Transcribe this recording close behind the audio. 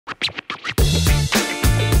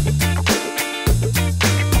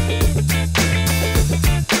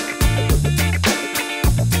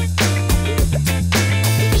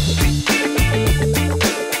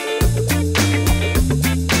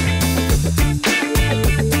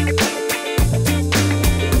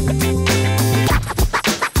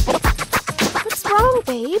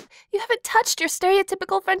matched your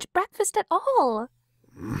stereotypical French breakfast at all.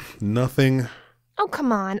 Nothing. Oh,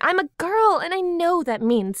 come on. I'm a girl, and I know that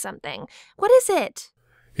means something. What is it?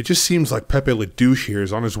 It just seems like Pepe Le Douche here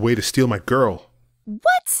is on his way to steal my girl.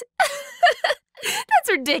 What?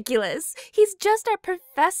 That's ridiculous. He's just our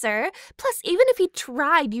professor. Plus, even if he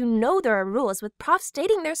tried, you know there are rules with profs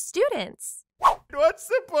dating their students. What's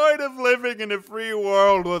the point of living in a free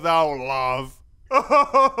world without love?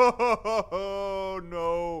 Oh,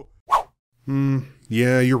 no.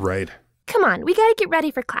 Yeah, you're right. Come on, we gotta get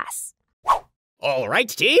ready for class. All right,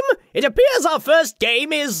 team. It appears our first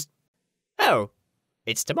game is... Oh,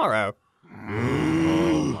 it's tomorrow.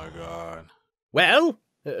 Oh, my God. Well,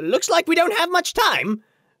 looks like we don't have much time.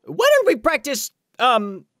 Why don't we practice,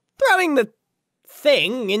 throwing the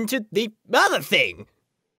thing into the other thing?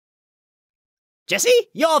 Jesse,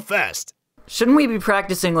 you're first. Shouldn't we be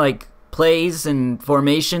practicing, like, plays and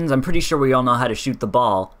formations? I'm pretty sure we all know how to shoot the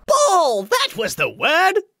ball. Ball! That was the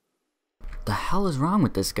word! What the hell is wrong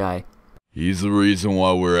with this guy? He's the reason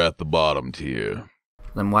why we're at the bottom tier.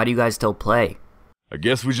 Then why do you guys still play? I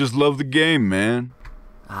guess we just love the game, man.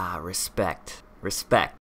 Ah, respect.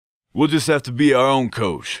 Respect. We'll just have to be our own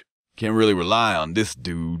coach. Can't really rely on this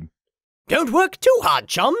dude. Don't work too hard,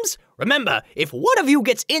 chums. Remember, if one of you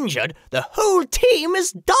gets injured, the whole team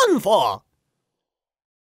is done for.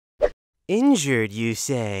 Injured, you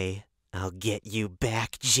say? I'll get you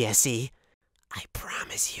back, Jesse. I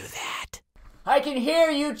promise you that. I can hear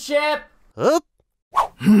you, Chip! Up.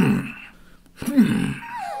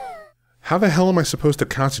 How the hell am I supposed to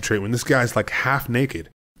concentrate when this guy's like half naked?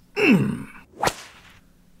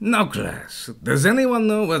 Now, class, does anyone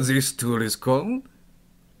know what this tool is called?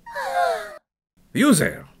 You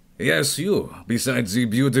there. Yes, you, besides the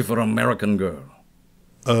beautiful American girl.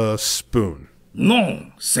 A spoon.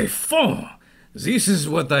 No, c'est faux. This is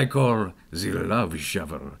what I call the love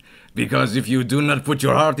shovel. Because if you do not put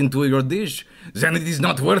your heart into your dish, then it is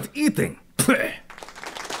not worth eating. Pfft.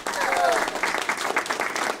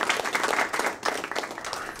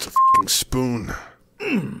 It's a f***ing spoon.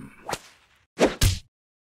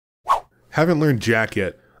 Haven't learned jack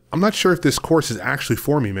yet. I'm not sure if this course is actually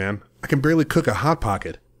for me, man. I can barely cook a Hot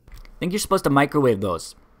Pocket. I think you're supposed to microwave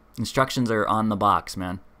those. Instructions are on the box,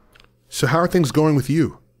 man. So how are things going with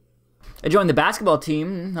you? I joined the basketball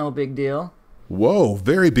team, no big deal. Whoa,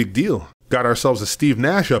 very big deal. Got ourselves a Steve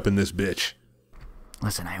Nash up in this bitch.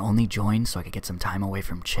 Listen, I only joined so I could get some time away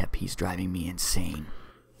from Chip. He's driving me insane.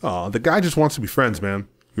 Aw, the guy just wants to be friends, man.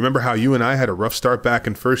 Remember how you and I had a rough start back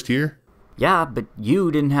in first year? Yeah, but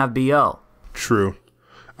you didn't have BO. True.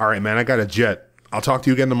 Alright, man, I got a jet. I'll talk to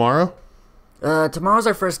you again tomorrow? Tomorrow's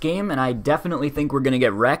our first game, and I definitely think we're gonna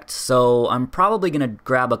get wrecked, so I'm probably gonna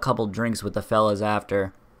grab a couple drinks with the fellas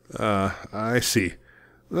after. I see.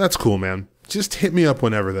 That's cool, man. Just hit me up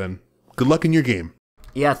whenever then. Good luck in your game.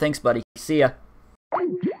 Yeah, thanks, buddy. See ya.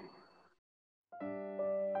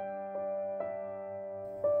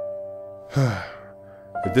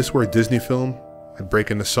 If this were a Disney film, I'd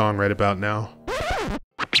break into song right about now.